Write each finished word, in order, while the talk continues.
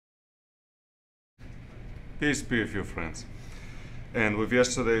Peace be with you, friends. And with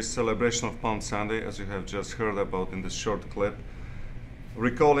yesterday's celebration of Palm Sunday, as you have just heard about in this short clip,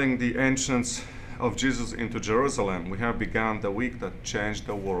 recalling the entrance of Jesus into Jerusalem, we have begun the week that changed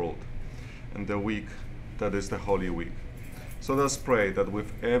the world, and the week that is the Holy Week. So let's pray that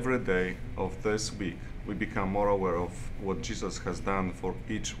with every day of this week, we become more aware of what Jesus has done for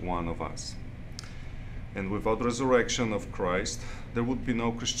each one of us. And without resurrection of Christ, there would be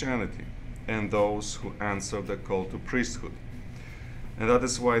no Christianity and those who answer the call to priesthood. And that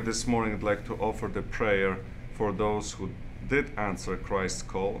is why this morning I'd like to offer the prayer for those who did answer Christ's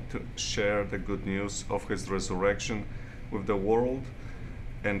call to share the good news of his resurrection with the world,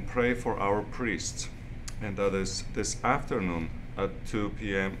 and pray for our priests. And that is this afternoon at 2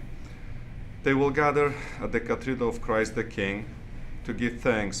 p.m. They will gather at the Cathedral of Christ the King to give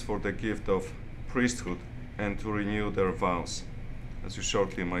thanks for the gift of priesthood and to renew their vows, as you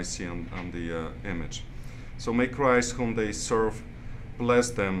shortly might see on the image. So may Christ, whom they serve,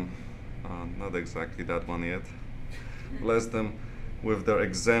 bless them, not exactly that one yet, bless them with their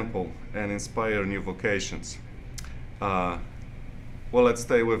example and inspire new vocations. Well, let's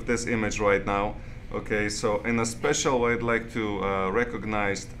stay with this image right now. Okay, so in a special way, I'd like to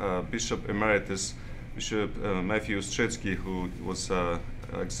recognize Bishop Emeritus, Bishop Matthew Strzycki, who was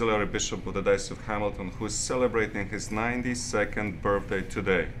auxiliary bishop of the Diocese of Hamilton, who is celebrating his 92nd birthday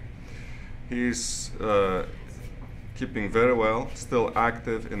today. He's keeping very well, still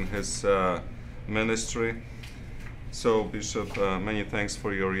active in his ministry. So, Bishop, many thanks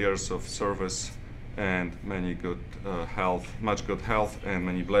for your years of service and many good much good health and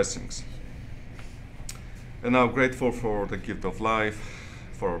many blessings. And now, grateful for the gift of life,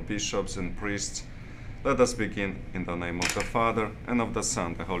 for our bishops and priests, let us begin in the name of the Father, and of the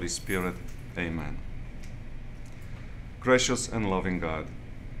Son, the Holy Spirit. Amen. Gracious and loving God,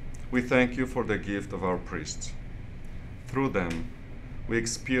 we thank you for the gift of our priests. Through them, we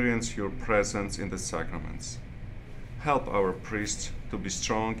experience your presence in the sacraments. Help our priests to be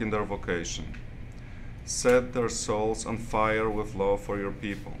strong in their vocation. Set their souls on fire with love for your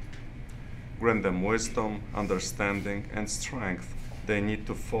people. Grant them wisdom, understanding, and strength they need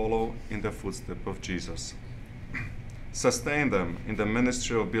to follow in the footsteps of Jesus. Sustain them in the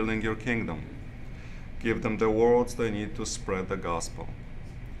ministry of building your kingdom. Give them the words they need to spread the gospel.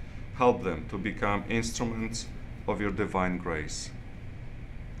 Help them to become instruments of your divine grace.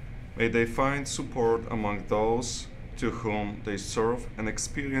 May they find support among those to whom they serve and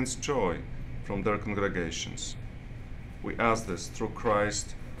experience joy from their congregations. We ask this through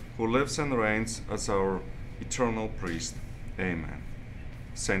Christ, who lives and reigns as our eternal priest. Amen.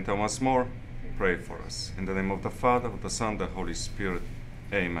 Saint Thomas More, pray for us. In the name of the Father, of the Son, the Holy Spirit.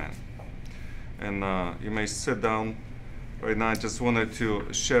 Amen. And you may sit down. Right now, I just wanted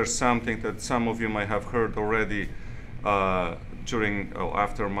to share something that some of you might have heard already during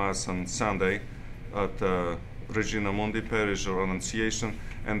after Mass on Sunday at Regina Mundi Parish or Annunciation,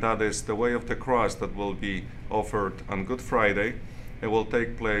 and that is the Way of the Cross that will be offered on Good Friday. It will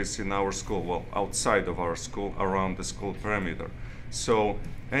take place in our school, well, outside of our school, around the school perimeter. So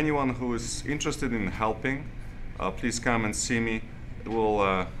anyone who is interested in helping, please come and see me.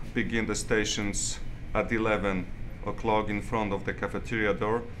 We'll begin the stations at 11 o'clock in front of the cafeteria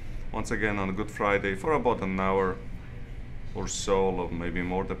door, once again on Good Friday, for about an hour or so, or maybe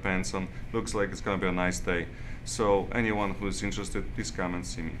more, depends on, looks like it's going to be a nice day. So anyone who is interested, please come and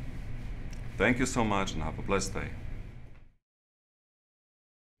see me. Thank you so much and have a blessed day.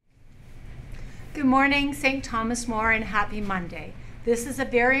 Good morning, St. Thomas More, and happy Monday. This is a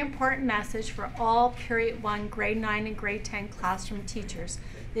very important message for all Period 1, Grade 9, and Grade 10 classroom teachers.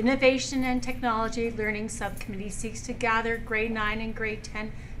 The Innovation and Technology Learning Subcommittee seeks to gather Grade 9 and Grade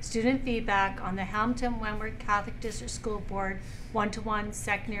 10 student feedback on the Hamilton-Wentworth Catholic District School Board One-to-One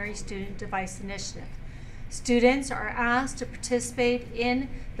Secondary Student Device Initiative. Students are asked to participate in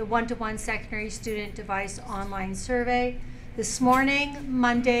the One-to-One Secondary Student Device online survey. This morning,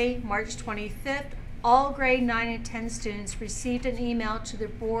 Monday, March 25th, all grade 9 and 10 students received an email to their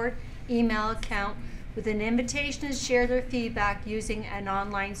board email account with an invitation to share their feedback using an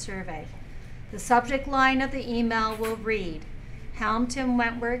online survey. The subject line of the email will read,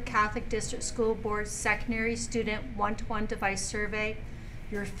 Hamilton-Wentworth Catholic District School Board Secondary Student One-to-One Device Survey.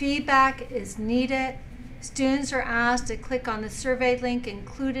 Your feedback is needed. Students are asked to click on the survey link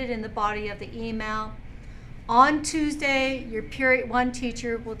included in the body of the email. On Tuesday, your Period 1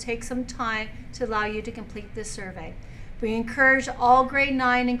 teacher will take some time to allow you to complete this survey. We encourage all grade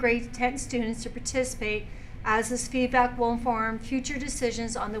 9 and grade 10 students to participate, as this feedback will inform future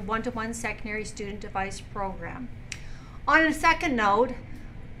decisions on the One-to-One Secondary Student Device Program. On a second note,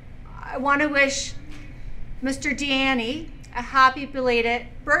 I want to wish Mr. Deanny, a happy belated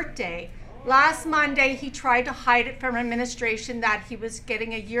birthday. Last Monday, he tried to hide it from administration that he was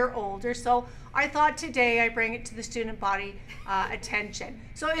getting a year older, so I thought today I bring it to the student body attention.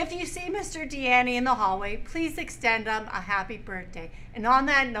 So if you see Mr. Deanny in the hallway, please extend him a happy birthday. And on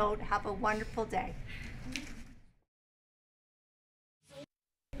that note, have a wonderful day.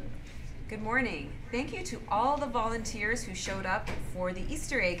 Good morning. Thank you to all the volunteers who showed up for the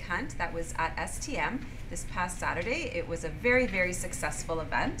Easter egg hunt that was at STM this past Saturday. It was a very, very successful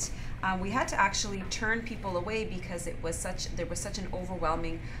event. We had to actually turn people away because there was such an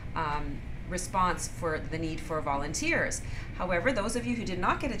overwhelming response for the need for volunteers. However, those of you who did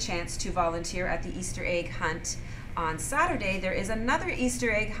not get a chance to volunteer at the Easter egg hunt on Saturday, there is another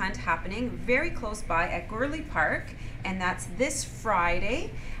Easter egg hunt happening very close by at Gurley Park, and that's this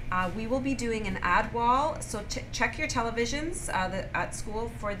Friday. We will be doing an ad wall, so check your televisions at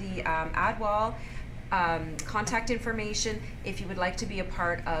school for the ad wall contact information if you would like to be a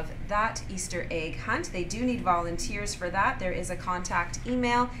part of that Easter egg hunt. They do need volunteers for that. There is a contact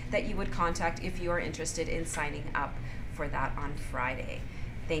email that you would contact if you are interested in signing up for that on Friday.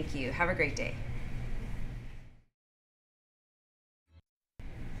 Thank you. Have a great day.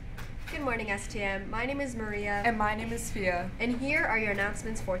 Good morning, STM. My name is Maria. And my name is Fia. And here are your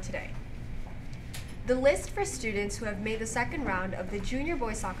announcements for today. The list for students who have made the second round of the junior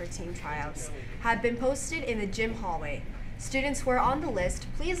boys soccer team tryouts have been posted in the gym hallway. Students who are on the list,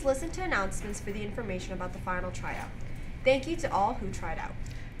 please listen to announcements for the information about the final tryout. Thank you to all who tried out.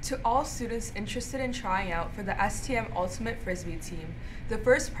 To all students interested in trying out for the STM Ultimate Frisbee team, the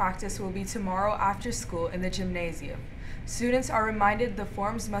first practice will be tomorrow after school in the gymnasium. Students are reminded the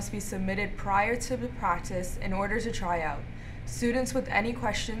forms must be submitted prior to the practice in order to try out. Students with any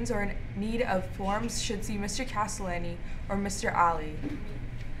questions or in need of forms should see Mr. Castellani or Mr. Ali.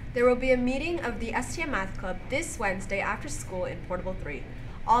 There will be a meeting of the STM Math Club this Wednesday after school in Portable 3.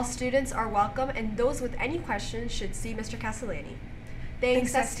 All students are welcome, and those with any questions should see Mr. Castellani.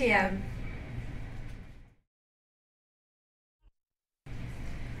 Thanks, STM.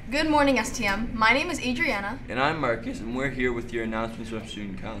 Good morning, STM. My name is Adriana. And I'm Marcus, and we're here with your announcements from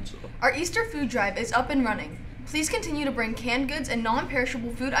Student Council. Our Easter food drive is up and running. Please continue to bring canned goods and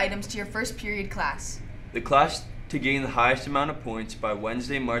non-perishable food items to your first period class. The class to gain the highest amount of points by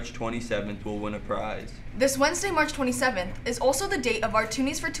Wednesday, March 27th will win a prize. This Wednesday, March 27th, is also the date of our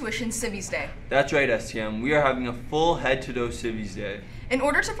Toonies for Tuition Civies Day. That's right, STM. We are having a full head-to-toe Civies Day. In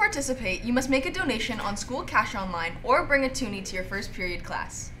order to participate, you must make a donation on School Cash Online or bring a Toonie to your first period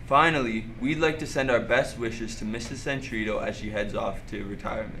class. Finally, we'd like to send our best wishes to Mrs. Centrito as she heads off to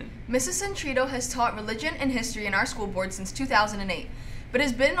retirement. Mrs. Centrito has taught religion and history in our school board since 2008, but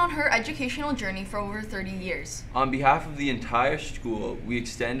has been on her educational journey for over 30 years. On behalf of the entire school, we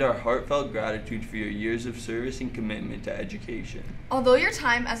extend our heartfelt gratitude for your years of service and commitment to education. Although your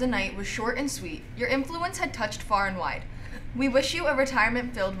time as a knight was short and sweet, your influence had touched far and wide. We wish you a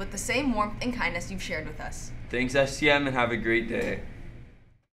retirement filled with the same warmth and kindness you've shared with us. Thanks, STM, and have a great day.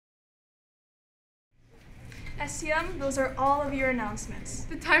 STM, those are all of your announcements.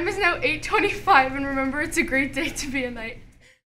 The time is now 8:25, and remember, it's a great day to be a knight.